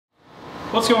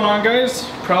What's going on, guys?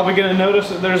 Probably gonna notice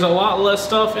that there's a lot less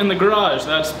stuff in the garage.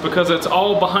 That's because it's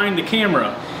all behind the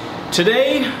camera.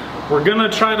 Today, we're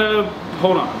gonna try to,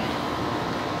 hold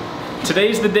on.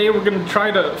 Today's the day we're gonna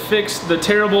try to fix the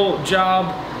terrible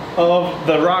job of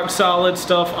the rock solid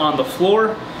stuff on the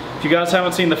floor. If you guys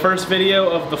haven't seen the first video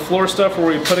of the floor stuff where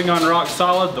we're putting on rock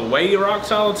solid the way rock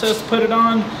solid says to put it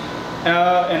on,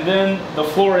 and then the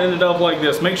floor ended up like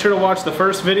this. Make sure to watch the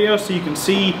first video so you can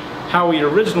see how we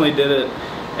originally did it.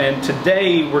 And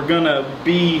today we're gonna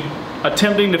be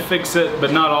attempting to fix it,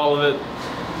 but not all of it.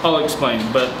 I'll explain,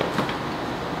 but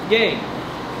yay.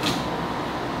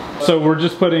 So we're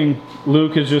just putting,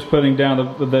 Luke is just putting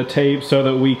down the tape so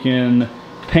that we can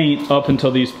paint up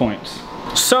until these points.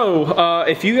 So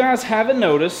if you guys haven't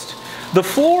noticed, the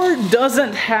floor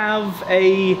doesn't have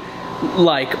a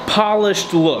like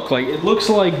polished look. Like it looks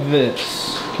like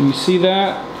this. Can you see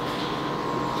that?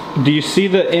 Do you see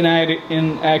the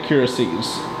inaccuracies?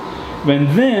 And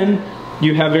then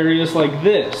you have areas like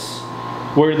this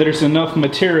where there's enough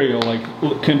material. Like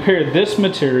compare this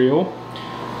material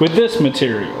with this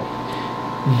material.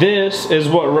 This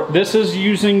is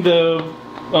using the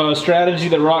strategy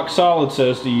that Rock Solid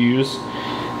says to use.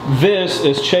 This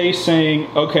is Chase saying,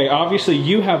 okay, obviously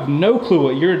you have no clue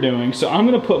what you're doing, so I'm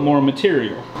gonna put more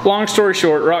material. Long story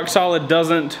short, Rock Solid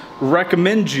doesn't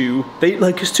recommend you, they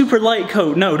like a super light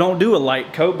coat. No, don't do a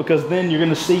light coat because then you're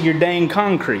gonna see your dang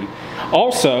concrete.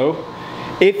 Also,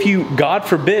 if you, God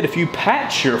forbid, if you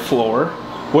patch your floor,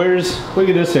 look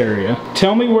at this area.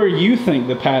 Tell me where you think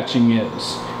the patching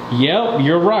is. Yep,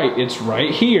 you're right, it's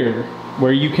right here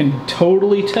where you can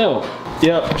totally tell.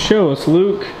 Yep, show us,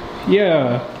 Luke.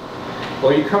 Yeah.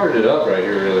 Well, you covered it up right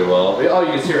here really well. Oh,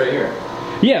 you can see right here.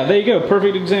 Yeah, there you go.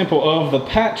 Perfect example of the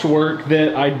patchwork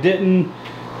that I didn't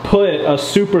put a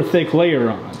super thick layer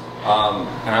on.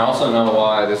 And I also know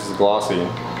why this is glossy.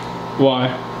 Why?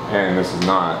 And this is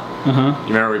not. You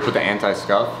remember we put the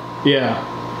anti-scuff? Yeah.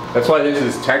 That's why this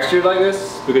is textured like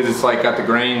this, because it's like got the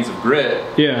grains of grit.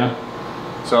 Yeah.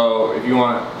 So if you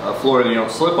want a floor that you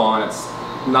don't slip on, it's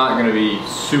not going to be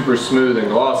super smooth and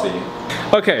glossy.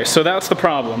 Okay, so that's the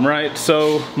problem, right?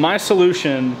 So my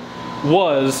solution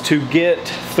was to get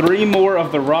 3 more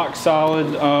of the rock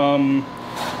solid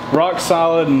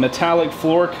metallic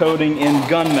floor coating in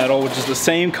gunmetal, which is the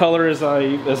same color as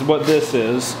what this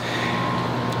is.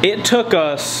 It took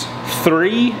us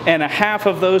 3.5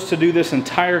 of those to do this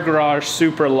entire garage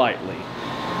super lightly.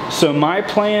 So my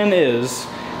plan is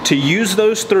to use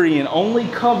those 3 and only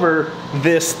cover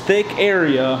this thick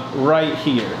area right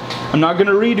here. I'm not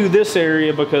gonna redo this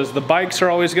area because the bikes are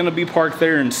always gonna be parked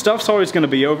there and stuff's always gonna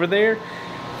be over there.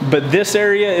 But this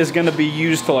area is gonna be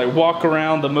used to like walk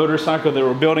around the motorcycle that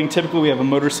we're building. Typically we have a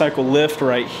motorcycle lift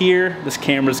right here. This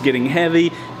camera's getting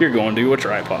heavy. You're going to do a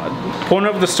tripod. Point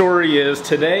of the story is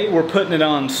today we're putting it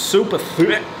on super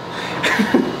thick.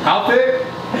 How thick?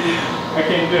 I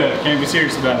can't do it. Can't be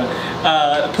serious about it.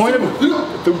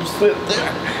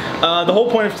 The whole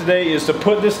point of today is to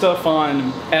put this stuff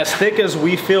on as thick as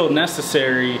we feel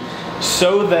necessary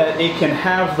so that it can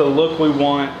have the look we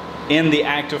want in the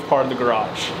active part of the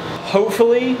garage.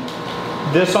 Hopefully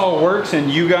this all works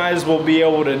and you guys will be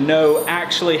able to know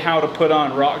actually how to put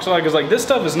on rock solid, because like this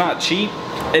stuff is not cheap.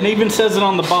 It even says it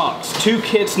on the box. 2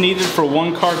 kits needed for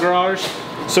 1 car garage.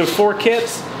 So 4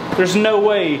 kits, there's no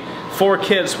way 4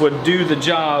 kits would do the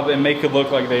job and make it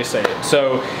look like they say it.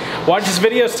 So watch this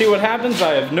video, see what happens.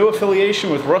 I have no affiliation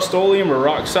with Rustoleum or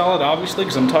Rock Solid, obviously,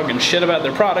 because I'm talking shit about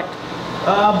their product.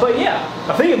 But yeah,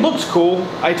 I think it looks cool.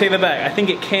 I take that back. I think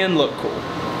it can look cool.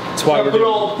 That's why we're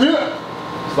doing it.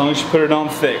 As long as you put it on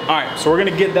thick. All right, so we're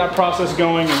gonna get that process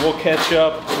going and we'll catch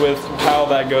up with how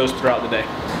that goes throughout the day.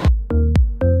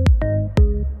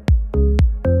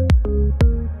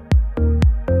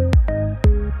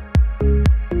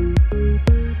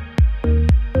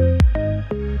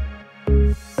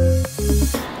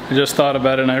 I just thought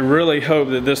about it and I really hope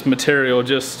that this material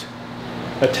just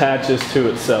attaches to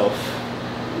itself.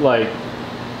 Like,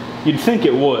 you'd think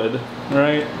it would,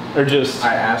 right? Or just...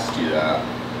 I asked you that.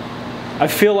 I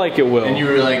feel like it will. And you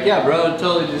were like, yeah bro,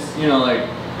 totally just, you know, like...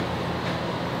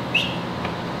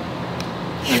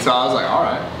 And so I was like,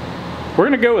 alright. We're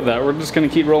gonna go with that. We're just gonna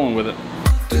keep rolling with it.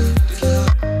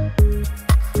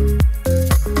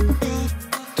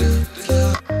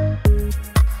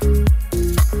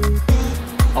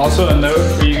 Also a note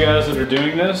for you guys that are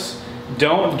doing this,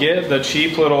 don't get the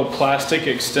cheap little plastic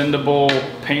extendable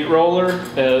paint roller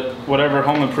at whatever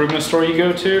home improvement store you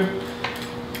go to,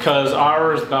 because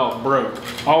ours about broke.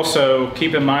 Also,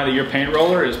 keep in mind that your paint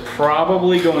roller is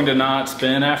probably going to not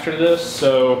spin after this,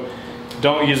 so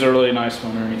don't use a really nice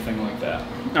one or anything like that.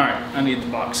 All right, I need the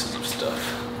boxes of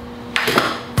stuff.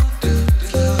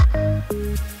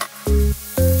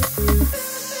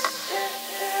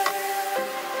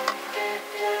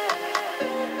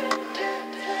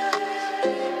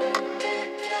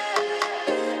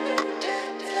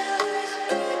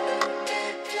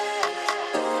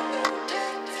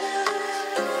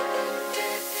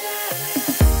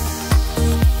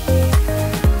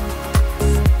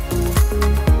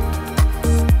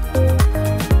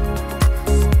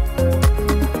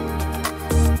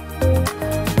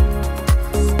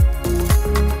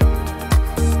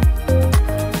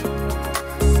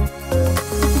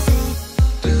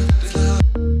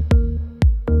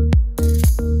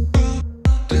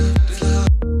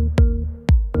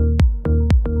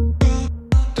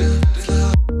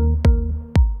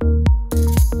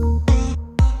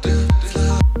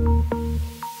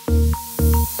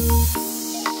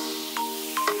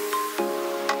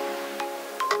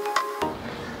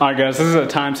 Alright guys, this is a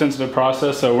time sensitive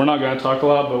process, so we're not going to talk a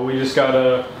lot, but we just got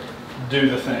to do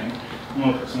the thing. I'm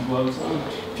going to put some gloves on.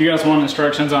 If you guys want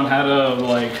instructions on how to,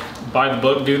 like, by the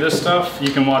book do this stuff,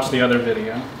 you can watch the other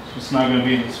video. It's not going to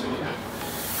be in this video.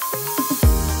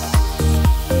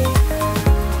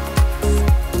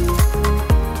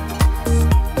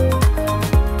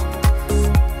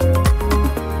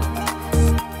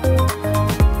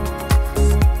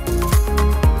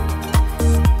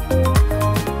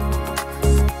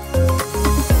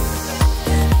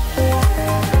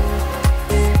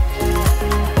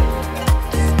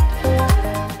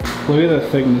 Look at the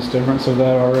thickness difference of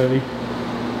that already.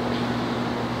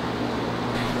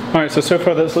 Alright, so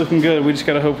far that's looking good. We just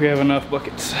gotta hope we have enough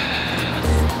buckets.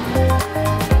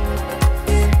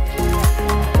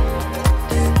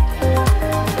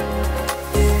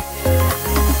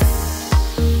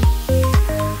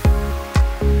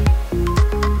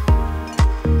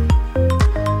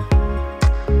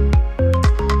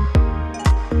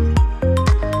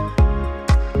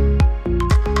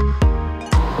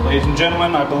 Ladies and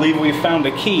gentlemen, I believe we found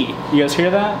a key. You guys hear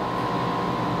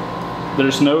that?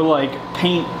 There's no like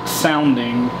paint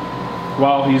sounding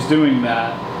while he's doing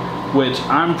that, which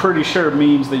I'm pretty sure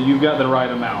means that you've got the right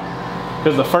amount.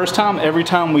 Because the first time, every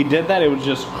time we did that, it was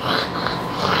just...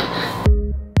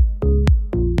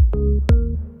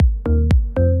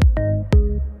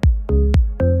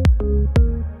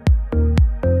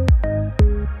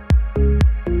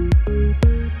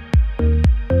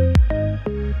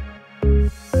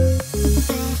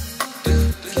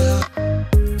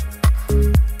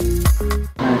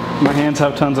 My hands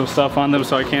have tons of stuff on them,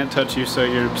 so I can't touch you, so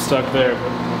you're stuck there.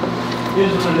 But it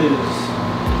is what it is.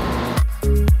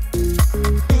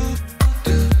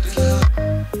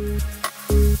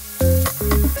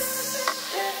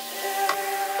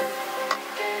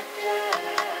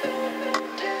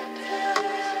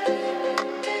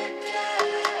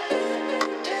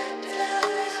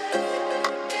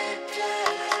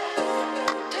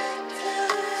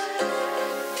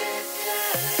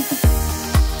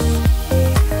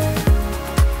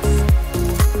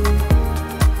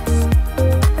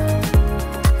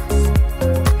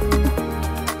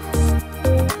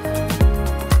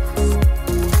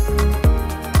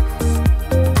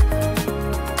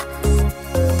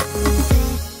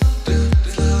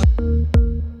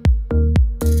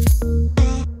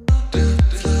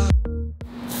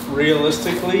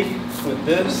 Realistically, with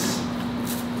this,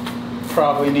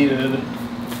 probably needed,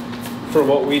 for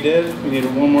what we did, we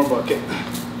needed one more bucket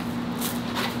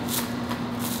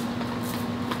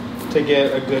to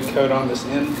get a good coat on this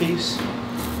end piece.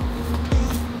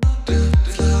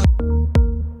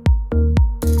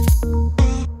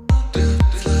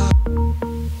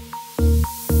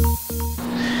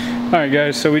 Alright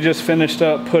guys, so we just finished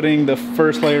up putting the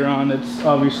first layer on. It's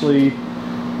obviously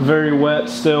very wet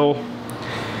still.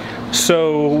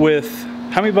 So with,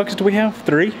 how many buckets do we have?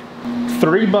 3?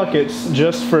 3 buckets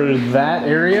just for that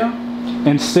area,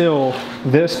 and still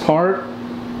this part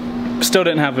still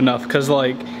didn't have enough, because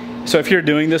like, so if you're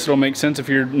doing this, it'll make sense. If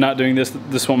you're not doing this,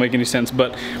 this won't make any sense.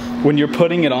 But when you're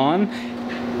putting it on,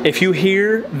 if you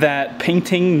hear that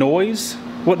painting noise,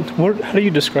 how do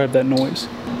you describe that noise?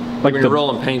 Like when you're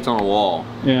rolling paint on a wall.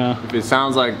 Yeah. If it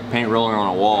sounds like paint rolling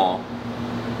on a wall,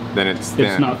 then it's thin.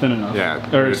 It's not thin enough.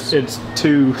 Yeah. Or it's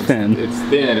too thin. It's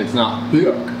thin, it's not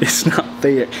thick. It's not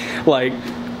thick. Like,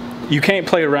 you can't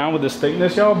play around with this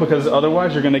thickness, y'all, because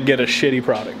otherwise you're gonna get a shitty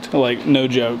product. Like, no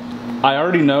joke. I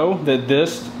already know that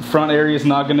this front area is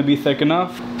not gonna be thick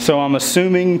enough, so I'm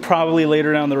assuming probably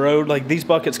later down the road, like these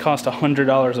buckets cost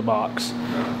 $100 a box.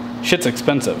 Shit's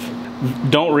expensive.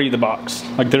 Don't read the box.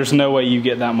 Like, there's no way you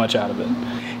get that much out of it.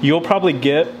 You'll probably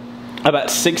get about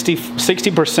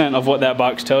 60% of what that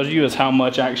box tells you is how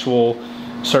much actual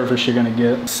surface you're gonna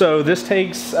get. So this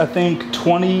takes, I think,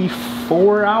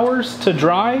 24 hours to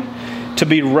dry, to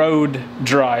be road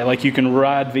dry, like you can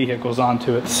ride vehicles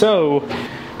onto it. So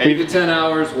 8 to 10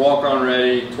 hours walk on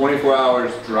ready, 24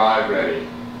 hours drive ready.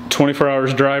 24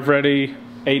 hours drive ready,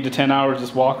 8 to 10 hours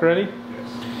is walk ready?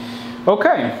 Yes.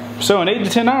 Okay, so in 8 to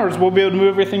 10 hours, we'll be able to move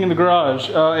everything in the garage.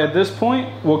 At this point,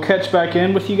 we'll catch back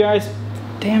in with you guys.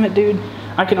 Damn it, dude.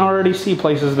 I can already see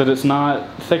places that it's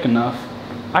not thick enough.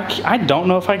 I don't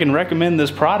know if I can recommend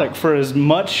this product for as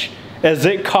much as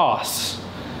it costs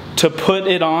to put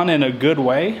it on in a good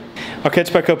way. I'll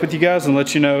catch back up with you guys and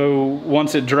let you know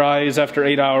once it dries after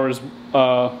 8 hours.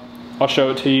 I'll show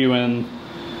it to you and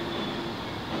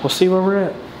we'll see where we're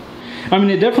at. I mean,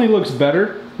 it definitely looks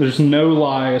better. There's no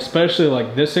lie, especially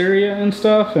like this area and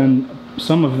stuff and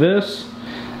some of this.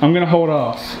 I'm gonna hold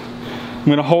off. I'm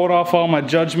gonna hold off all my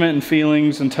judgment and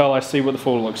feelings until I see what the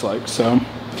photo looks like, so.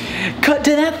 Cut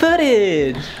to that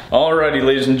footage! Alrighty,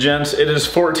 ladies and gents, it is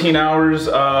 14 hours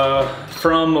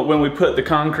from when we put the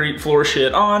concrete floor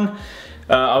shit on.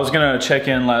 I was gonna check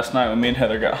in last night when me and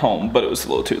Heather got home, but it was a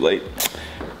little too late.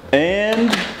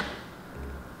 And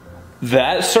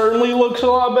that certainly looks a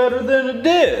lot better than it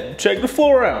did. Check the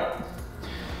floor out.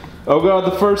 Oh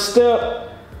God, the first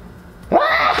step.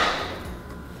 Ah!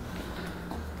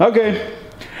 Okay,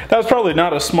 that was probably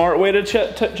not a smart way to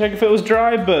check if it was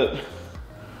dry, but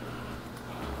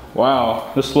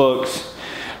wow, this looks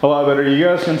a lot better. You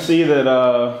guys can see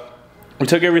that we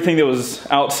took everything that was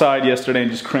outside yesterday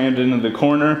and just crammed it into the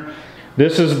corner.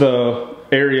 This is the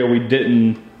area we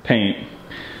didn't paint.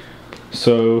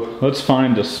 So let's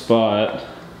find a spot.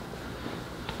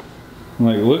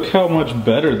 Like, look how much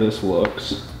better this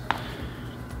looks.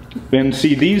 And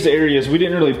see, these areas, we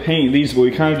didn't really paint these, but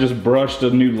we kind of just brushed a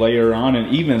new layer on,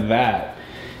 and even that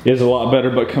is a lot better.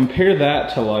 But compare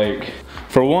that to, like,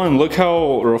 for one, look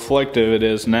how reflective it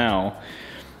is now.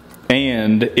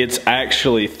 And it's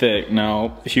actually thick.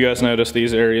 Now, if you guys notice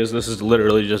these areas, this is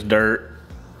literally just dirt.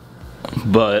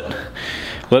 But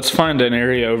let's find an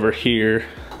area over here.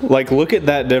 Like, look at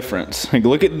that difference. Like,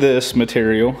 look at this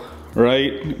material,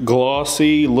 right?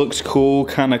 Glossy, looks cool,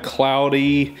 kind of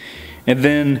cloudy. And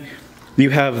then you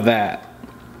have that.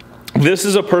 This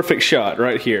is a perfect shot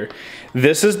right here.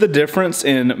 This is the difference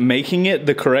in making it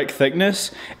the correct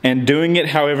thickness and doing it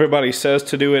how everybody says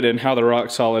to do it and how the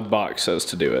Rocksolid box says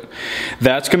to do it.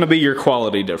 That's gonna be your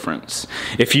quality difference.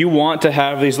 If you want to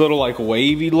have these little like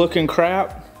wavy looking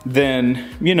crap, then,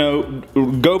 you know,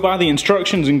 go by the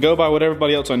instructions and go by what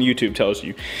everybody else on YouTube tells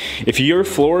you. If your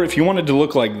floor, if you want it to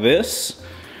look like this,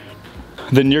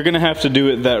 then you're gonna have to do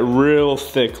it that real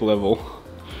thick level.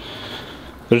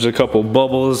 There's a couple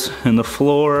bubbles in the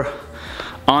floor.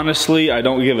 Honestly, I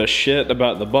don't give a shit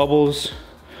about the bubbles.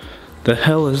 The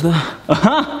hell is that?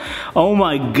 Oh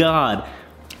my God.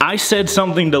 I said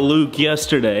something to Luke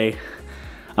yesterday.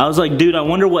 I was like, dude, I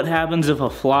wonder what happens if a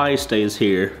fly stays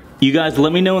here. You guys,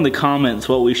 let me know in the comments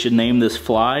what we should name this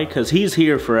fly, because he's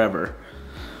here forever.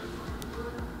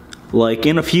 Like,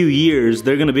 in a few years,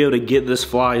 they're gonna be able to get this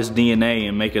fly's DNA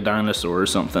and make a dinosaur or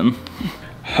something.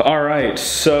 All right,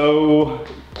 so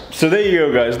there you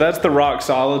go, guys. That's the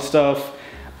Rocksolid stuff.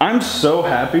 I'm so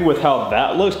happy with how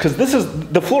that looks, because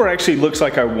the floor actually looks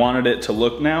like I wanted it to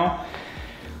look now.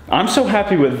 I'm so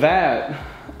happy with that.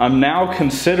 I'm now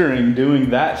considering doing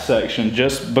that section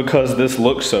just because this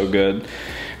looks so good.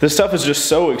 This stuff is just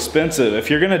so expensive. If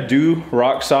you're gonna do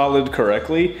Rocksolid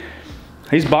correctly,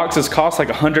 these boxes cost like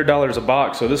 $100 a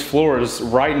box. So this floor is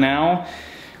right now,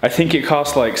 I think it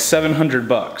costs like 700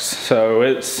 bucks. So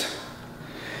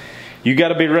you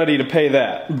gotta be ready to pay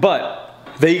that. But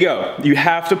there you go. You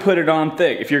have to put it on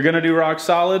thick. If you're gonna do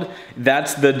Rocksolid,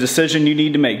 that's the decision you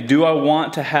need to make. Do I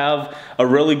want to have a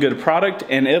really good product?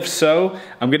 And if so,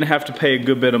 I'm gonna have to pay a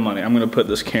good bit of money. I'm gonna put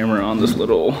this camera on this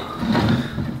little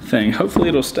thing. Hopefully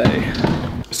it'll stay.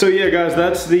 So yeah, guys,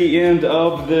 that's the end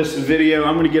of this video.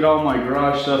 I'm gonna get all my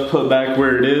garage stuff put back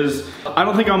where it is. I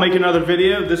don't think I'll make another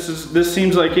video. This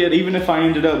seems like it. Even if I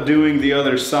ended up doing the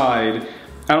other side,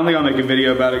 I don't think I'll make a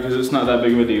video about it because it's not that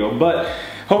big of a deal. But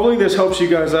hopefully this helps you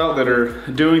guys out that are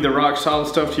doing the Rocksolid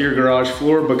stuff to your garage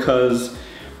floor, because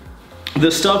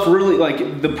the stuff really,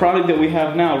 like the product that we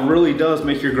have now really does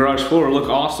make your garage floor look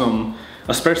awesome,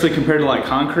 especially compared to like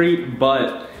concrete.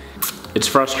 But it's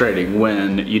frustrating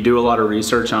when you do a lot of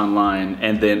research online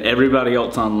and then everybody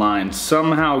else online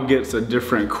somehow gets a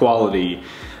different quality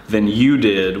than you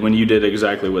did when you did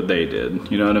exactly what they did.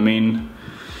 You know what I mean?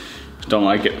 Just don't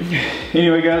like it.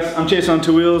 Anyway, guys, I'm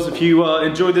Chaseontwowheels. If you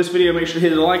enjoyed this video, make sure to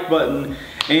hit the like button.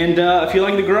 And if you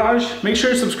like the garage, make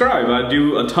sure to subscribe. I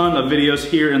do a ton of videos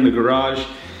here in the garage,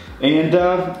 and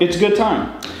it's a good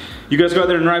time. You guys go out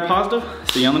there and ride positive.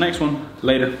 See you on the next one.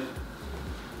 Later.